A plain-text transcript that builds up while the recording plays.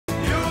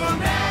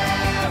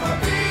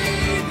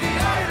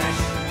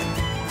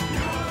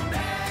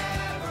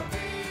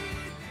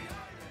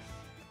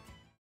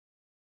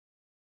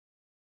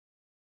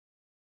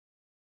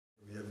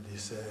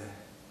this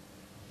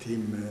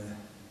team,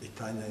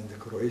 Italia and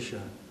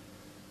Croatia,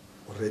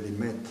 already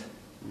met,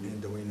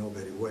 and we know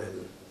very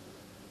well.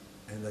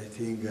 And I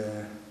think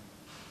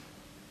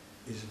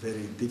it's a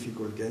very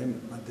difficult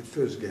game, but the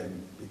first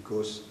game,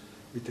 because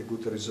with a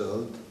good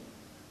result,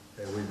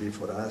 will be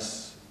for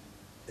us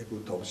a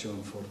good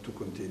option to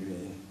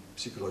continue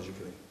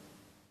psychologically.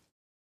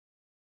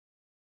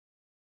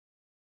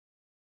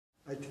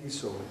 I think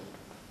so,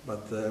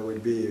 but will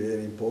be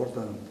very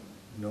important.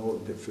 Know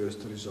the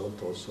first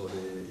result also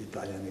the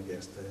Italian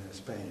against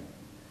Spain,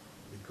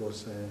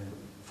 because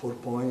 4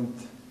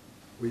 points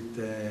with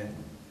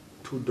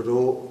 2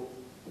 draw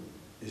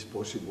is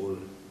possible.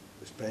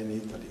 Spain,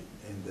 Italy,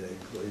 and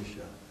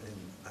Croatia and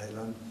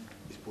Ireland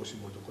is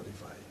possible to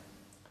qualify.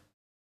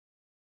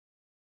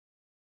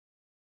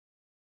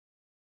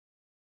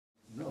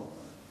 No,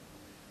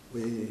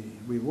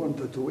 we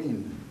wanted to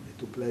win,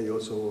 to play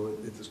also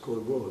to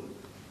score goal,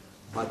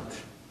 but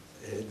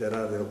there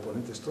are the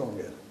opponents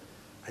stronger.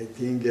 I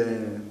think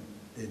in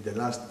the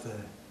last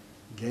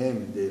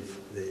game, the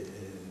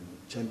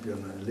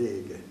Champions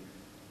League,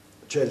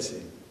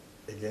 Chelsea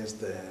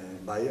against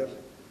Bayern,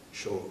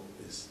 show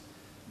this.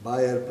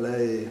 Bayern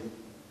play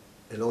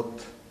a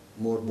lot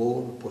more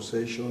ball,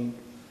 possession,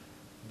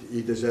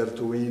 he deserved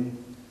to win,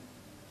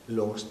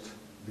 lost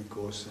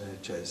because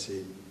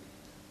Chelsea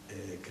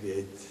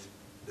create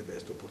the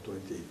best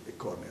opportunity, a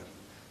corner.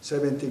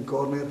 17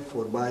 corner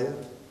for Bayern,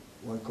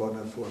 1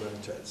 corner for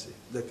Chelsea.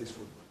 That is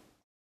football.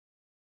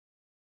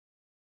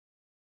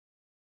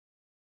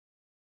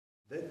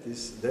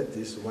 That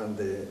is one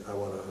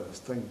our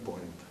strength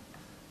point,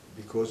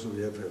 because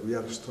we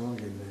are strong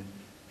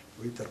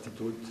with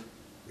attitude,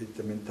 with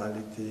the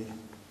mentality,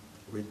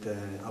 with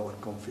our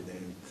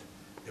confidence,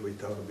 and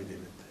with our belief.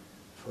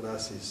 For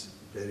us, is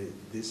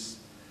this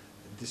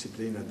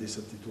discipline and this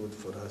attitude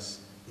for us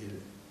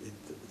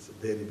it's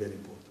very, very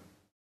important.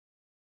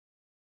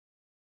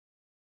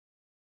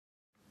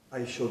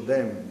 I showed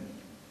them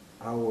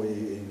how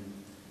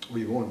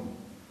we won,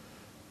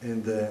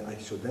 and I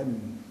showed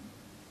them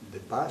the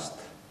past,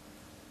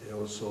 and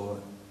also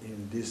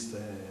in this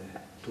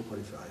to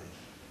qualify.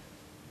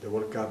 The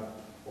World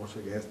Cup also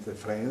against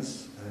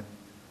France,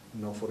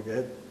 not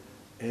forget,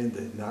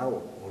 and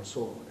now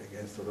also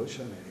against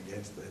Russia and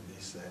against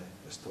this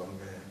strong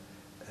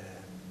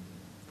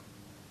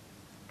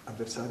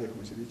avversario,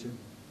 come si dice?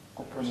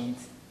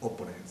 Opponents.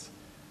 Opponents.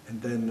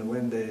 And then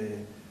when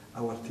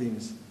our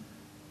teams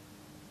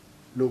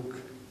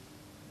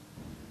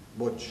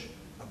watch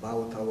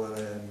about our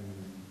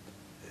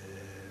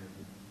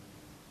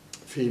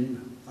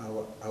film,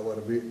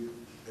 our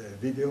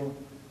video,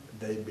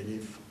 they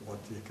believe what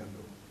we can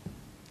do,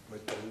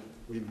 what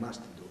we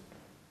must do.